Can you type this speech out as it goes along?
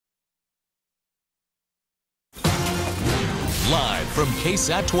Live from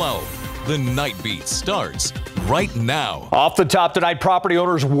KSAT 12, the Nightbeat starts right now. Off the top tonight, property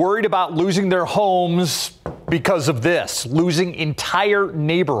owners worried about losing their homes because of this, losing entire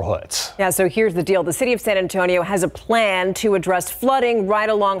neighborhoods. Yeah, so here's the deal. The city of San Antonio has a plan to address flooding right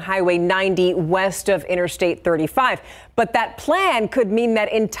along Highway 90 west of Interstate 35. But that plan could mean that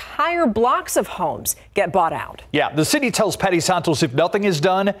entire blocks of homes get bought out. Yeah, the city tells Patty Santos if nothing is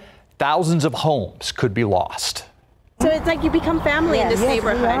done, thousands of homes could be lost. So it's like you become family in this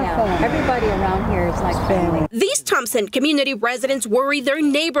neighborhood. Everybody around here is like family. These Thompson community residents worry their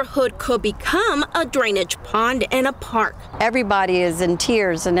neighborhood could become a drainage pond and a park. Everybody is in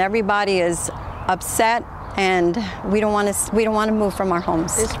tears and everybody is upset, and we don't want to move from our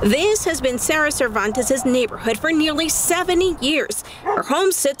homes. This has been Sarah Cervantes' neighborhood for nearly 70 years. Her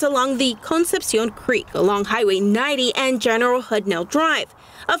home sits along the Concepcion Creek, along Highway 90 and General Hudnell Drive.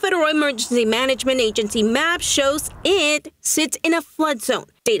 A Federal Emergency Management Agency map shows it sits in a flood zone.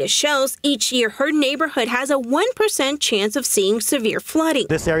 Data shows each year her neighborhood has a 1% chance of seeing severe flooding.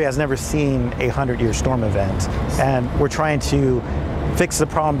 This area has never seen a 100-year storm event, and we're trying to fix the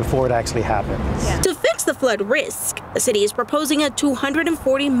problem before it actually happens. To fix the flood risk, the city is proposing a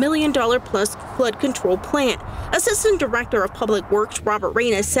 $240 million plus flood control plan. Assistant Director of Public Works Robert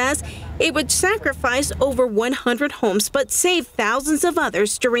Reyna says it would sacrifice over 100 homes but save thousands of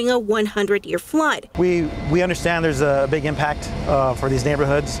others during a 100-year flood. We understand there's a big impact for these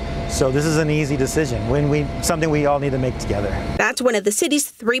neighborhoods, so this is an easy decision, something we all need to make together. That's one of the city's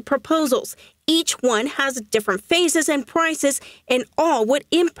 3 proposals. Each one has different phases and prices, and all would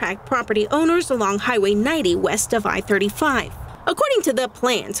impact property owners along Highway 90 west of I-35. According to the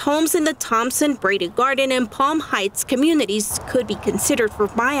plans, homes in the Thompson, Brady Garden, and Palm Heights communities could be considered for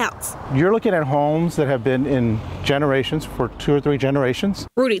buyouts. You're looking at homes that have been in generations for 2 or 3 generations.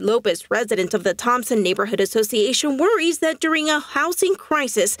 Rudy Lopez, resident of the Thompson Neighborhood Association, worries that during a housing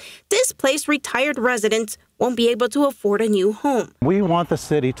crisis, displaced retired residents won't be able to afford a new home. We want the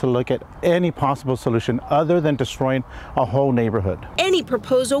city to look at any possible solution other than destroying a whole neighborhood. Any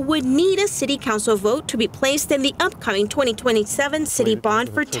proposal would need a city council vote to be placed in the upcoming 2027 city bond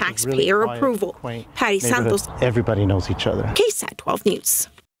for taxpayer approval. Patty Santos. Everybody knows each other. KSAT 12 News.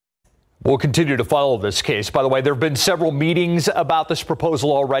 We'll continue to follow this case. By the way, there have been several meetings about this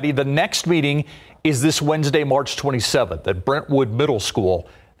proposal already. The next meeting is this Wednesday, March 27th at Brentwood Middle School.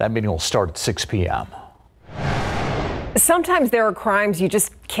 That meeting will start at 6 p.m. Sometimes there are crimes you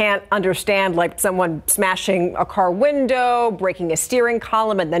just can't understand, like someone smashing a car window, breaking a steering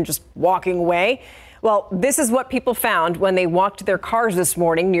column, and then just walking away. Well, this is what people found when they walked their cars this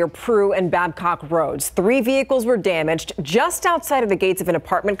morning near Prue and Babcock Roads. 3 vehicles were damaged just outside of the gates of an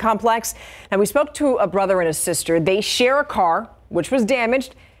apartment complex. And we spoke to a brother and a sister. They share a car, which was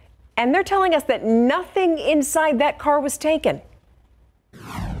damaged, and they're telling us that nothing inside that car was taken.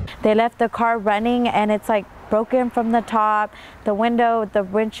 They left the car running, and it's like broken from the top. The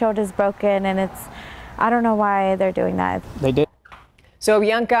windshield is broken, and I don't know why they're doing that. They did. So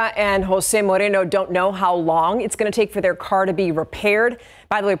Bianca and Jose Moreno don't know how long it's going to take for their car to be repaired.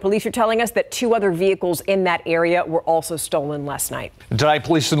 By the way, police are telling us that 2 other vehicles in that area were also stolen last night. Tonight,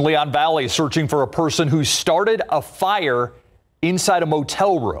 police in Leon Valley searching for a person who started a fire inside a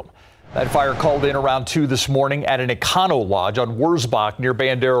motel room. That fire called in around 2 this morning at an Econo Lodge on Wurzbach near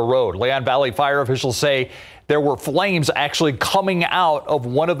Bandera Road. Leon Valley fire officials say there were flames actually coming out of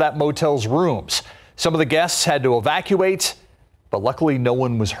one of that motel's rooms. Some of the guests had to evacuate, but luckily no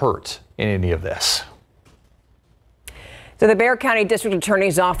one was hurt in any of this. So the Bexar County District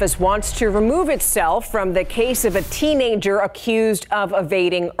Attorney's Office wants to remove itself from the case of a teenager accused of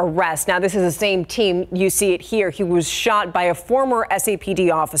evading arrest. Now, this is the same team. You see it here. He was shot by a former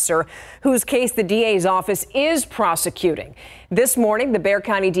SAPD officer whose case the DA's office is prosecuting. This morning, the Bexar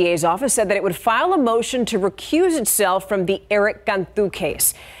County DA's office said that it would file a motion to recuse itself from the Eric Cantu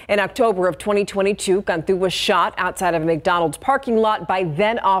case. In October of 2022, Cantu was shot outside of a McDonald's parking lot by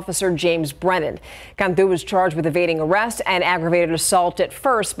then Officer James Brennan. Cantu was charged with evading arrest and aggravated assault at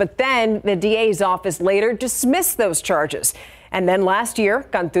first, but then the DA's office later dismissed those charges. And then last year,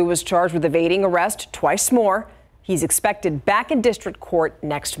 Cantu was charged with evading arrest twice more. He's expected back in district court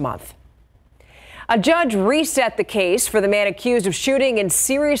next month. A judge reset the case for the man accused of shooting and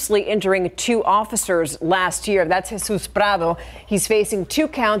seriously injuring 2 officers last year. That's Jesus Prado. He's facing 2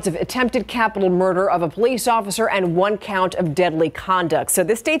 counts of attempted capital murder of a police officer and 1 count of deadly conduct. So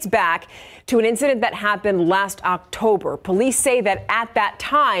this dates back to an incident that happened last October. Police say that at that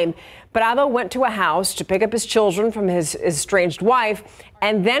time, Prado went to a house to pick up his children from his estranged wife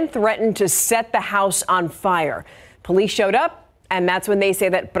and then threatened to set the house on fire. Police showed up, and that's when they say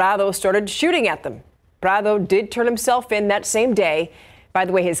that Prado started shooting at them. Prado did turn himself in that same day. By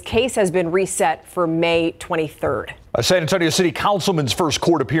the way, his case has been reset for May 23rd. A San Antonio City Councilman's first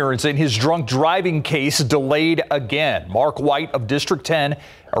court appearance in his drunk driving case delayed again. Mark White of District 10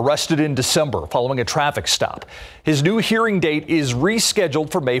 arrested in December following a traffic stop. His new hearing date is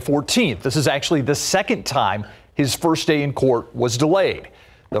rescheduled for May 14th. This is actually the second time his first day in court was delayed.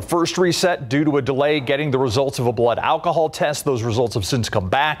 The first reset due to a delay getting the results of a blood alcohol test. Those results have since come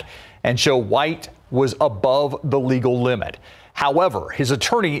back and show White was above the legal limit. However, his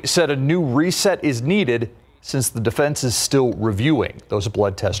attorney said a new reset is needed since the defense is still reviewing those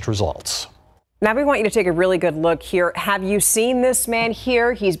blood test results. Now we want you to take a really good look here. Have you seen this man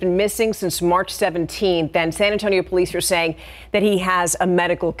here? He's been missing since March 17th, and San Antonio police are saying that he has a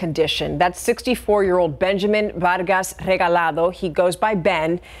medical condition. That's 64-year-old Benjamin Vargas Regalado. He goes by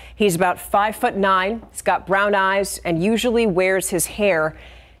Ben. He's about 5'9". He's got brown eyes and usually wears his hair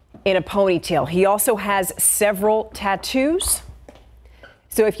in a ponytail. He also has several tattoos.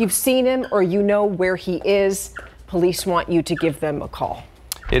 So if you've seen him or you know where he is, police want you to give them a call.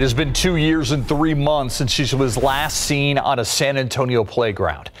 It has been 2 years and 3 months since she was last seen on a San Antonio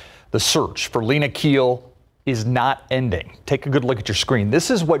playground. The search for Lena Keel is not ending. Take a good look at your screen. This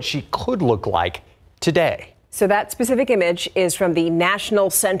is what she could look like today. So that specific image is from the National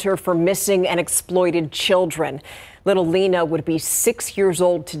Center for Missing and Exploited Children. Little Lena would be 6 years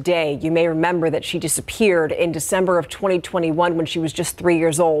old today. You may remember that she disappeared in December of 2021 when she was just 3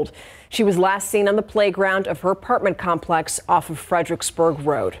 years old. She was last seen on the playground of her apartment complex off of Fredericksburg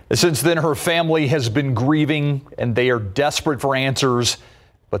Road. Since then, her family has been grieving and they are desperate for answers,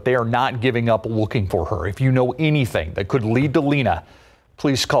 but they are not giving up looking for her. If you know anything that could lead to Lena,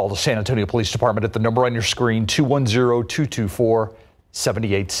 please call the San Antonio Police Department at the number on your screen,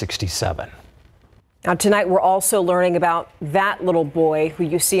 210-224-7867. Now, tonight, we're also learning about that little boy who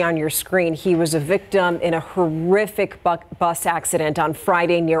you see on your screen. He was a victim in a horrific bus accident on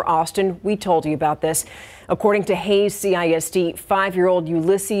Friday near Austin. We told you about this. According to Hayes CISD, 5-year-old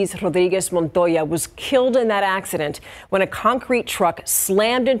Ulysses Rodriguez Montoya was killed in that accident when a concrete truck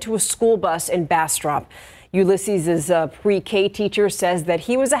slammed into a school bus in Bastrop. Ulysses' pre-K teacher says that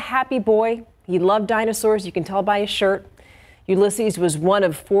he was a happy boy. He loved dinosaurs. You can tell by his shirt. Ulysses was one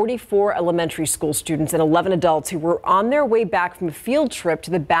of 44 elementary school students and 11 adults who were on their way back from a field trip to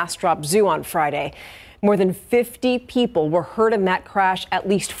the Bastrop Zoo on Friday. More than 50 people were hurt in that crash. At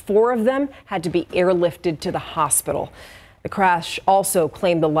least 4 of them had to be airlifted to the hospital. The crash also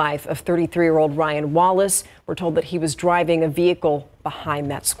claimed the life of 33-year-old Ryan Wallace. We're told that he was driving a vehicle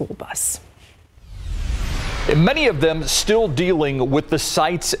behind that school bus. And many of them still dealing with the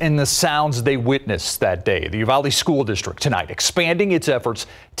sights and the sounds they witnessed that day. The Uvalde School District tonight expanding its efforts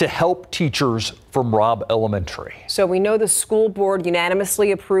to help teachers from Robb Elementary. So we know the school board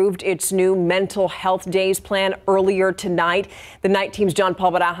unanimously approved its new mental health days plan earlier tonight. The night team's John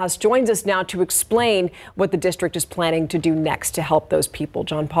Paul Barajas joins us now to explain what the district is planning to do next to help those people.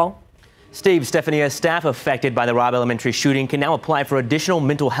 John Paul. Steve, Stephania, staff affected by the Robb Elementary shooting can now apply for additional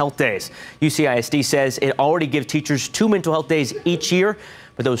mental health days. UCISD says it already gives teachers 2 mental health days each year,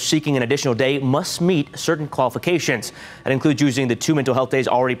 but those seeking an additional day must meet certain qualifications. That includes using the 2 mental health days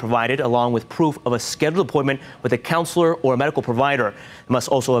already provided, along with proof of a scheduled appointment with a counselor or a medical provider. They must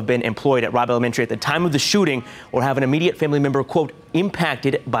also have been employed at Robb Elementary at the time of the shooting or have an immediate family member, quote,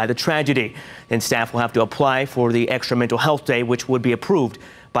 impacted by the tragedy. Then staff will have to apply for the extra mental health day, which would be approved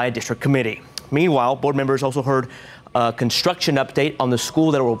by a district committee. Meanwhile, board members also heard a construction update on the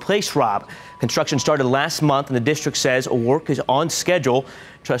school that will replace Robb. Construction started last month, and the district says work is on schedule.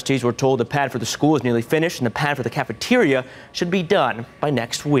 Trustees were told the pad for the school is nearly finished, and the pad for the cafeteria should be done by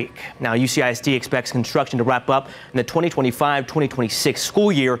next week. Now, UCISD expects construction to wrap up in the 2025-2026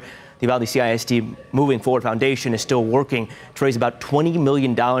 school year. The Uvalde CISD Moving Forward Foundation is still working to raise about $20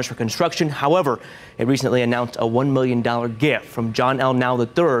 million for construction. However, it recently announced a $1 million gift from John L. Now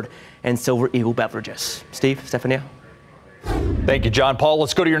III and Silver Eagle Beverages. Steve, Stephania. Thank you, John Paul.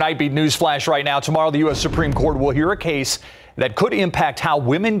 Let's go to your Nightbeat News Flash right now. Tomorrow, the U.S. Supreme Court will hear a case that could impact how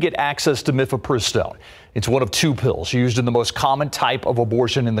women get access to mifepristone. It's one of 2 pills used in the most common type of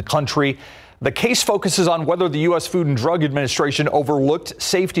abortion in the country. The case focuses on whether the U.S. Food and Drug Administration overlooked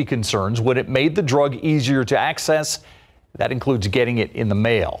safety concerns when it made the drug easier to access. That includes getting it in the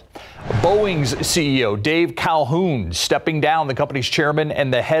mail. Boeing's CEO, Dave Calhoun, stepping down. The company's chairman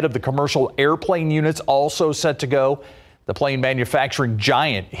and the head of the commercial airplane units also set to go. The plane manufacturing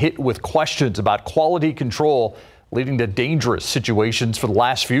giant hit with questions about quality control, leading to dangerous situations for the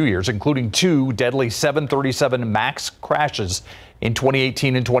last few years, including 2 deadly 737 MAX crashes in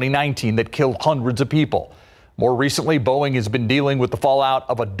 2018 and 2019 that killed hundreds of people. More recently, Boeing has been dealing with the fallout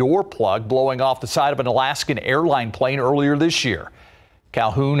of a door plug blowing off the side of an Alaskan airline plane earlier this year.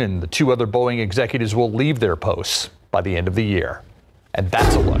 Calhoun and the 2 other Boeing executives will leave their posts by the end of the year. And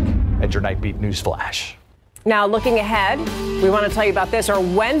that's a look at your Nightbeat News Flash. Now, looking ahead, we want to tell you about this.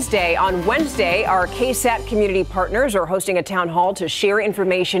 On Wednesday, our KSAT community partners are hosting a town hall to share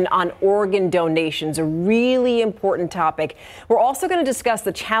information on organ donations, a really important topic. We're also going to discuss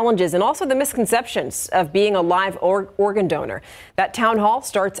the challenges and also the misconceptions of being a live organ donor. That town hall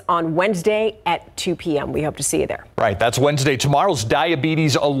starts on Wednesday at 2 p.m. We hope to see you there. Right, that's Wednesday. Tomorrow's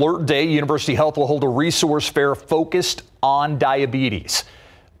Diabetes Alert Day. University Health will hold a resource fair focused on diabetes.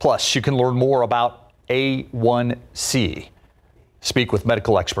 Plus, you can learn more about A1C. Speak with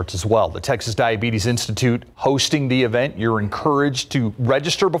medical experts as well. The Texas Diabetes Institute hosting the event. You're encouraged to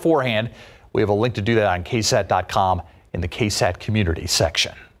register beforehand. We have a link to do that on KSAT.com in the KSAT community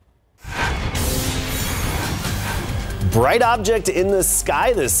section. Bright object in the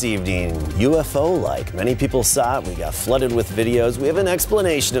sky this evening, UFO-like. Many people saw it. We got flooded with videos. We have an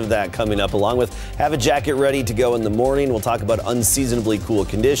explanation of that coming up, along with have a jacket ready to go in the morning. We'll talk about unseasonably cool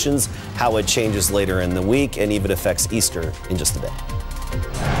conditions, how it changes later in the week, and even affects Easter in just a bit.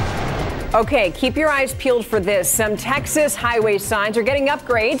 Okay, keep your eyes peeled for this. Some Texas highway signs are getting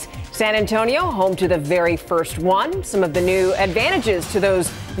upgrades. San Antonio, home to the very first one. Some of the new advantages to those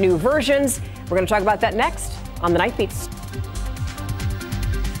new versions. We're going to talk about that next on the Night Beats.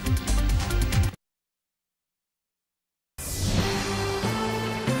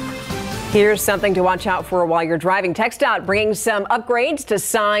 Here's something to watch out for while you're driving. TxDOT bringing some upgrades to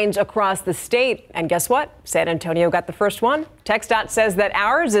signs across the state. And guess what? San Antonio got the first one. TxDOT says that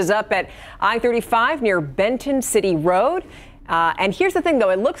ours is up at I-35 near Benton City Road. And here's the thing,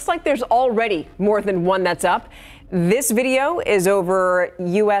 though. It looks like there's already more than one that's up. This video is over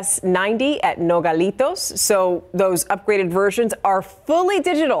US 90 at Nogalitos. So those upgraded versions are fully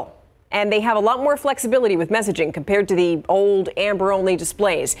digital. And they have a lot more flexibility with messaging compared to the old amber-only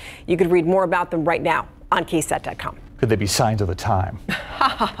displays. You could read more about them right now on KSAT.com. Could they be signs of the time?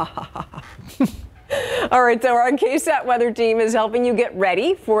 All right, so our KSAT weather team is helping you get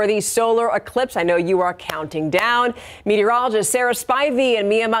ready for the solar eclipse. I know you are counting down. Meteorologist Sarah Spivey and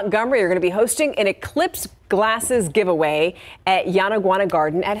Mia Montgomery are going to be hosting an eclipse glasses giveaway at Yanaguana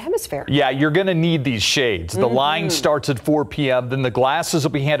Garden at Hemisphere. Yeah, you're going to need these shades. The line starts at 4 p.m. Then the glasses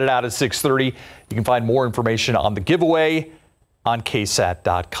will be handed out at 6:30. You can find more information on the giveaway on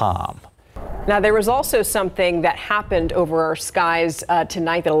KSAT.com. Now, there was also something that happened over our skies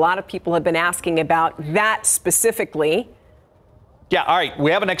tonight that a lot of people have been asking about, that specifically. Yeah, all right.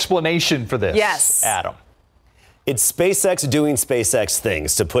 We have an explanation for this. Yes. Adam. It's SpaceX doing SpaceX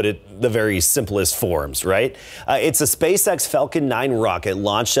things, to put it the very simplest forms, right? It's a SpaceX Falcon 9 rocket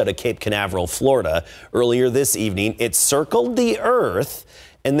launched out of Cape Canaveral, Florida, earlier this evening. It circled the Earth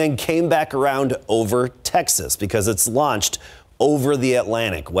and then came back around over Texas because it's launched over the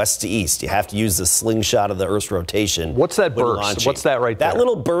Atlantic, west to east. You have to use the slingshot of the Earth's rotation. What's that burst? Launching. What's that right there? That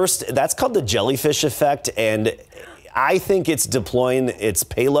little burst, that's called the jellyfish effect, and I think it's deploying its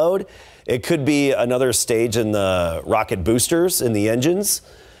payload. It could be another stage in the rocket boosters, in the engines.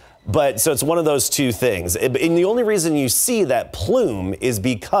 But so it's one of those two things. And the only reason you see that plume is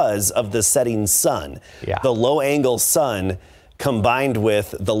because of the setting sun. Yeah. The low angle sun combined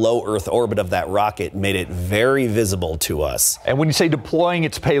with the low Earth orbit of that rocket made it very visible to us. And when you say deploying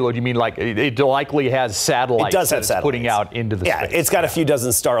its payload, you mean like it likely has satellites? It does have that satellites. It's putting out into the space. It's got a few dozen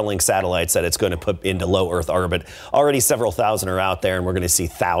Starlink satellites that it's going to put into low Earth orbit. Already several thousand are out there, and we're going to see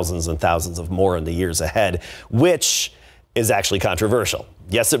thousands and thousands of more in the years ahead, which is actually controversial.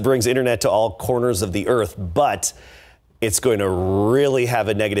 Yes, it brings internet to all corners of the Earth, but it's going to really have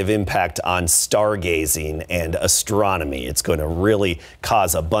a negative impact on stargazing and astronomy. It's going to really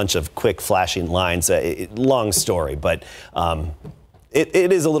cause a bunch of quick flashing lines. Long story, but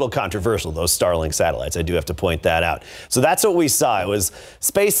it is a little controversial, those Starlink satellites. I do have to point that out. So that's what we saw. It was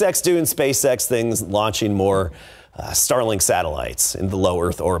SpaceX doing SpaceX things, launching more Starlink satellites in the low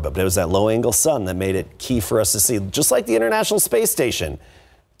Earth orbit. But it was that low angle sun that made it key for us to see. Just like the International Space Station,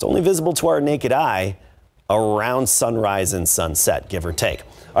 it's only visible to our naked eye around sunrise and sunset, give or take.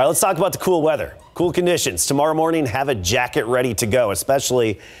 All right, let's talk about the cool weather. Cool conditions. Tomorrow morning, have a jacket ready to go,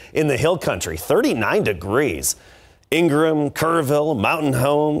 especially in the hill country. 39 degrees. Ingram, Kerrville, Mountain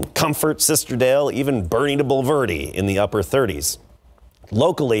Home, Comfort, Sisterdale, even Bernie to Bulverde in the upper 30s.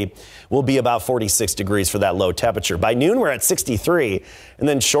 Locally, will be about 46 degrees for that low temperature. By noon, we're at 63, And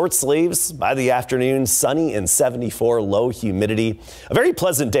then short sleeves by the afternoon, sunny and 74, low humidity. A very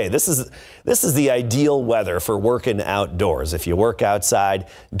pleasant day. This is the ideal weather for working outdoors. If you work outside,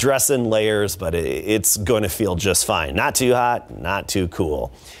 dress in layers, but it's going to feel just fine. Not too hot, not too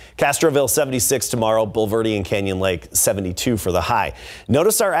cool. Castroville 76 tomorrow, Bulverde and Canyon Lake 72 for the high.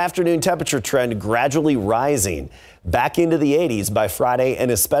 Notice our afternoon temperature trend gradually rising back into the 80s by Friday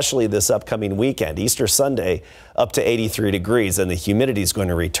and especially this upcoming weekend. Easter Sunday up to 83 degrees, and the humidity is going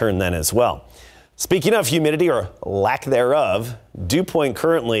to return then as well. Speaking of humidity or lack thereof, dew point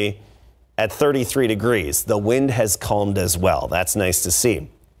currently at 33 degrees. The wind has calmed as well. That's nice to see.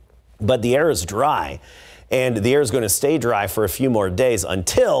 But the air is dry. And the air is going to stay dry for a few more days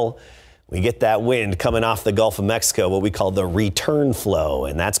until we get that wind coming off the Gulf of Mexico, what we call the return flow.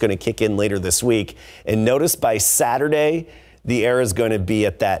 And that's going to kick in later this week. And notice by Saturday, the air is going to be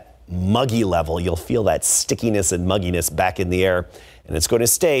at that muggy level. You'll feel that stickiness and mugginess back in the air. And it's going to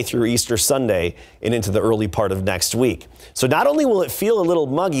stay through Easter Sunday and into the early part of next week. So not only will it feel a little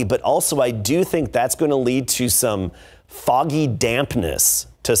muggy, but also I do think that's going to lead to some foggy dampness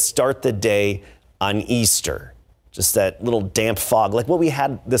to start the day on Easter. Just that little damp fog, like what we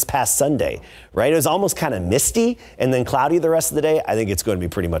had this past Sunday, right? It was almost kind of misty and then cloudy the rest of the day. I think it's going to be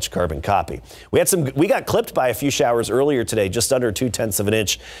pretty much carbon copy. We got clipped by a few showers earlier today, just under 0.2 of an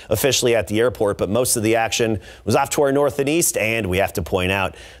inch officially at the airport, but most of the action was off to our north and east, and we have to point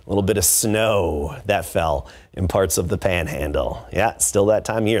out a little bit of snow that fell in parts of the Panhandle. Yeah, still that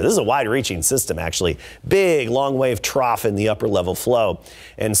time of year. This is a wide-reaching system, actually. Big, long-wave trough in the upper-level flow,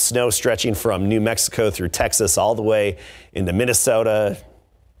 and snow stretching from New Mexico through Texas all the way into Minnesota,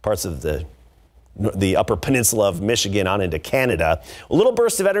 parts of the upper peninsula of Michigan on into Canada. A little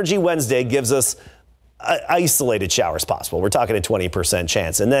burst of energy Wednesday gives us isolated showers possible. We're talking a 20%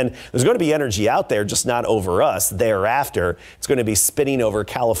 chance. And then there's going to be energy out there, just not over us. Thereafter, it's going to be spinning over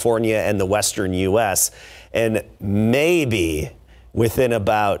California and the western U.S. and maybe within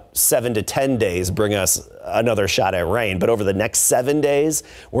about 7 to 10 days bring us another shot at rain. But over the next 7 days,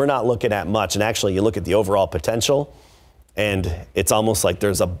 we're not looking at much. And actually, you look at the overall potential, and it's almost like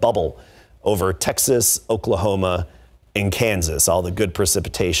there's a bubble over Texas, Oklahoma, in Kansas. All the good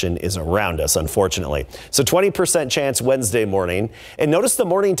precipitation is around us, unfortunately. So 20% chance Wednesday morning. And notice the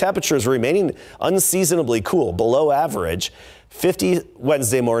morning temperatures remaining unseasonably cool, below average. 50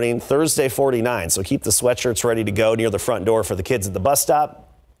 Wednesday morning, Thursday 49. So keep the sweatshirts ready to go near the front door for the kids at the bus stop.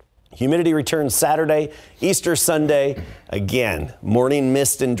 Humidity returns Saturday, Easter Sunday. Again, morning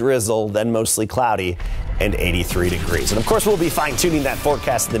mist and drizzle, then mostly cloudy, and 83 degrees. And of course, we'll be fine-tuning that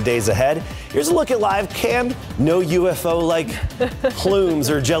forecast in the days ahead. Here's a look at live cam. No UFO-like plumes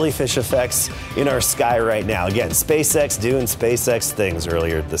or jellyfish effects in our sky right now. Again, SpaceX doing SpaceX things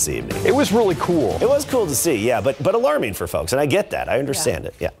earlier this evening. It was really cool. It was cool to see, yeah, but alarming for folks. And I get that. I understand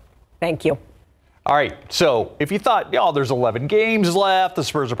it, yeah. Thank you. All right, so if you thought, there's 11 games left, the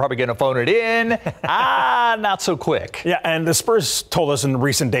Spurs are probably going to phone it in, not so quick. Yeah, and the Spurs told us in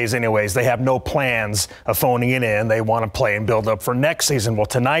recent days anyways, they have no plans of phoning it in. They want to play and build up for next season. Well,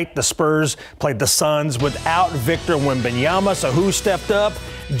 tonight, the Spurs played the Suns without Victor Wembanyama, so who stepped up?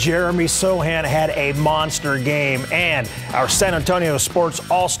 Jeremy Sohan had a monster game, and our San Antonio Sports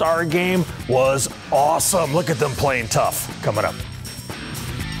All-Star game was awesome. Look at them playing tough. Coming up.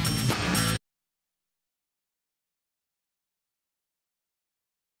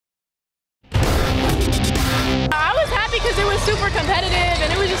 Because it was super competitive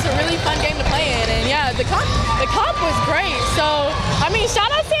and it was just a really fun game to play in. And yeah, the comp was great. So, I mean, shout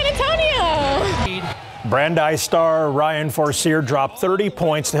out San Antonio. Brandeis star Ryan Forcier dropped 30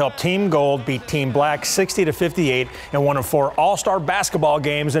 points to help Team Gold beat Team Black 60-58 in one of 4 All-Star basketball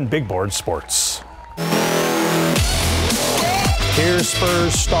games in big board sports. Here's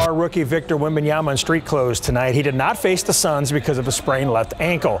Spurs star rookie Victor Wembanyama in street clothes tonight. He did not face the Suns because of a sprained left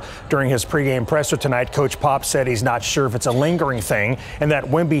ankle. During his pregame presser tonight, Coach Pop said he's not sure if it's a lingering thing and that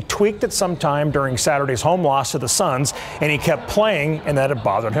Wemby tweaked it sometime during Saturday's home loss to the Suns, and he kept playing and that it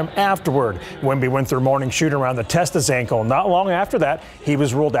bothered him afterward. Wemby went through morning shoot around to test his ankle. Not long after that, he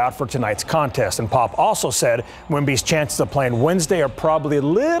was ruled out for tonight's contest. And Pop also said Wemby's chances of playing Wednesday are probably a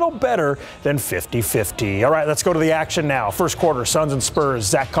little better than 50-50. All right, let's go to the action now. First quarter, Suns and Spurs.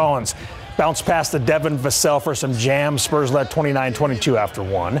 Zach Collins bounced past the Devin Vassell for some jam. Spurs led 29-22 after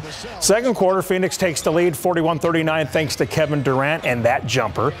one. Second quarter, Phoenix takes the lead 41-39 thanks to Kevin Durant and that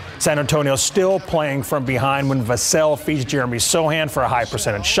jumper. San Antonio still playing from behind when Vassell feeds Jeremy Sohan for a high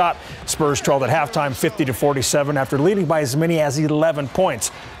percentage shot. Spurs trailed at halftime 50-47 after leading by as many as 11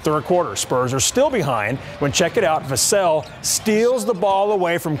 points. Third quarter, Spurs are still behind when, check it out, Vassell steals the ball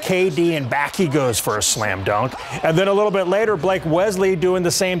away from KD and back he goes for a slam dunk. And then a little bit later, Blake Wesley doing the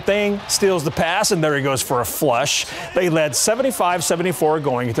same thing, steals the pass, and there he goes for a flush. They led 75-74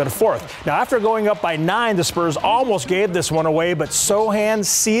 going into the fourth. Now, after going up by 9, the Spurs almost gave this one away, but Sohan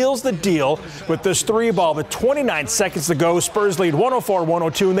seals the deal with this three ball with 29 seconds to go. Spurs lead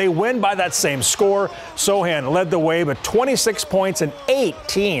 104-102, and they win by that same score. Sohan led the way with 26 points and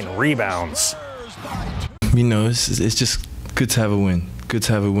 18 rebounds. You know, it's just good to have a win. Good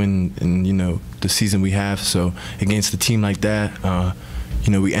to have a win in, you know, the season we have. So against a team like that,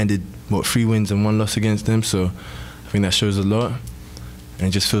 you know, we ended, 3 wins and 1 loss against them. So I think that shows a lot. And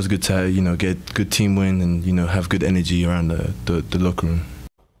it just feels good to, you know, get good team win and, you know, have good energy around the locker room.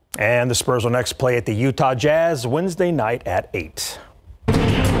 And the Spurs will next play at the Utah Jazz Wednesday night at 8.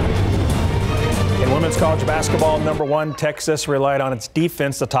 In women's college basketball, number 1 Texas relied on its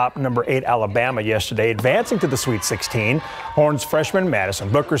defense to top number 8 Alabama yesterday, advancing to the Sweet 16. Horns freshman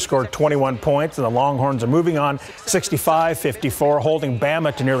Madison Booker scored 21 points, and the Longhorns are moving on 65-54, holding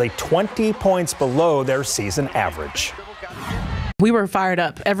Bama to nearly 20 points below their season average. We were fired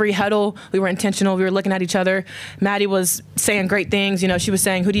up. Every huddle, we were intentional. We were looking at each other. Maddie was saying great things. You know, she was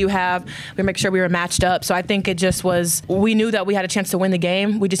saying, who do you have? We make sure we were matched up. So I think it just was, we knew that we had a chance to win the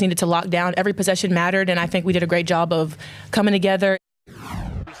game. We just needed to lock down. Every possession mattered, and I think we did a great job of coming together.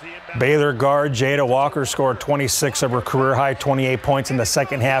 Baylor guard Jada Walker scored 26 of her career-high 28 points in the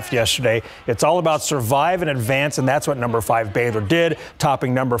second half yesterday. It's all about survive and advance, and that's what number 5 Baylor did,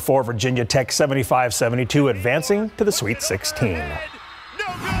 topping number 4 Virginia Tech 75-72, advancing to the Sweet 16.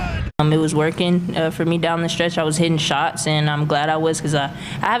 It was working for me down the stretch. I was hitting shots, and I'm glad I was, because I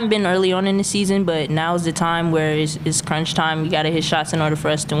haven't been early on in the season, but now is the time where it's crunch time. You got to hit shots in order for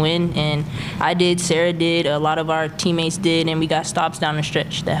us to win, and I did, Sarah did, a lot of our teammates did, and we got stops down the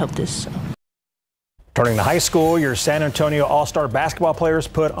stretch that helped us. So. Turning to high school, your San Antonio All-Star basketball players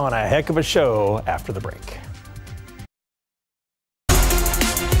put on a heck of a show after the break.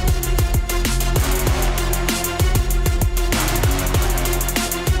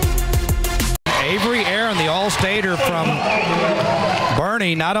 Avery Aaron, the All-Stater from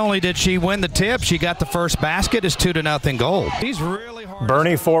Bernie. Not only did she win the tip, she got the first basket. It's 2-0 gold. He's really hard.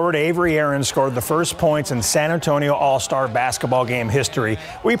 Bernie forward Avery Aaron scored the first points in San Antonio All-Star basketball game history.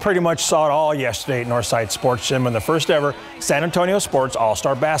 We pretty much saw it all yesterday at Northside Sports Gym in the first ever San Antonio Sports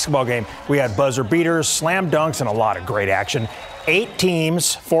All-Star basketball game. We had buzzer beaters, slam dunks, and a lot of great action. 8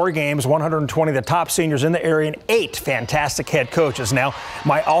 teams, 4 games, 120 of the top seniors in the area, and 8 fantastic head coaches. Now,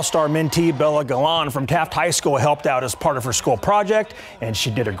 my all-star mentee, Bella Galan from Taft High School, helped out as part of her school project, and she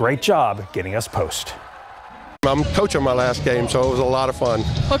did a great job getting us post. I'm coaching my last game, so it was a lot of fun.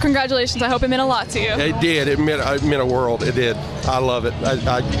 Well, congratulations. I hope it meant a lot to you. It did. It meant a world. It did. I love it.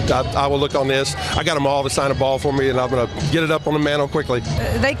 I will look on this. I got them all to sign a ball for me, and I'm going to get it up on the mantle quickly.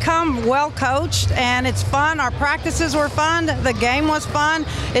 They come well coached, and it's fun. Our practices were fun. The game was fun.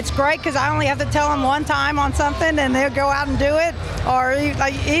 It's great because I only have to tell them one time on something, and they'll go out and do it. Or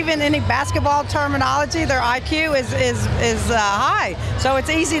even any basketball terminology, their IQ is high, so it's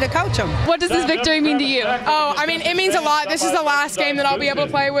easy to coach them. What does this victory mean to you? Oh, I mean, it means a lot. This is the last game that I'll be able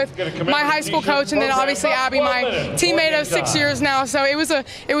to play with my high school coach, and then obviously Abby, my teammate of 6 years now. So it was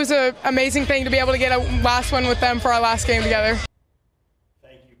a amazing thing to be able to get a last one with them for our last game together.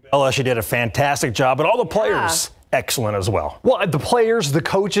 Bella, she did a fantastic job, but all the players excellent as well. Well, the players, the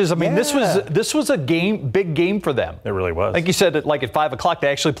coaches. I mean, this was a big game for them. It really was. Like you said, at 5 o'clock, they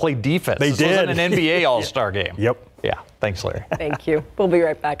actually played defense. They did. This wasn't an NBA All-Star game. Yep. Yeah. Thanks, Larry. Thank you. We'll be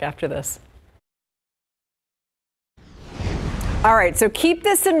right back after this. All right, so keep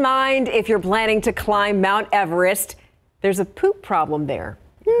this in mind if you're planning to climb Mount Everest. There's a poop problem there.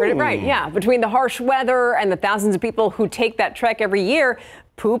 You heard it right, yeah. Between the harsh weather and the thousands of people who take that trek every year,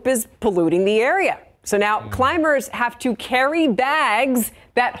 poop is polluting the area. So now climbers have to carry bags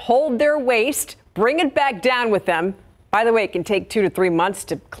that hold their waste, bring it back down with them. By the way, it can take 2 to 3 months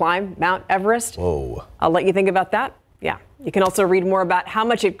to climb Mount Everest. Whoa. I'll let you think about that. Yeah. You can also read more about how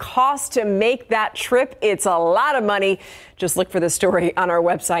much it costs to make that trip. It's a lot of money. Just look for the story on our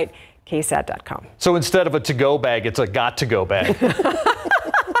website, KSAT.com. So instead of a to-go bag, it's a got-to-go bag.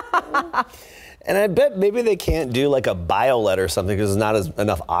 And I bet maybe they can't do like a biolet or something because there's not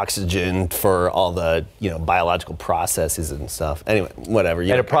enough oxygen for all the, biological processes and stuff. Anyway, whatever.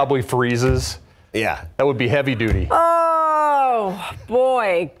 And it probably freezes. Yeah. That would be heavy duty. Oh,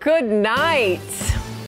 boy. Good night.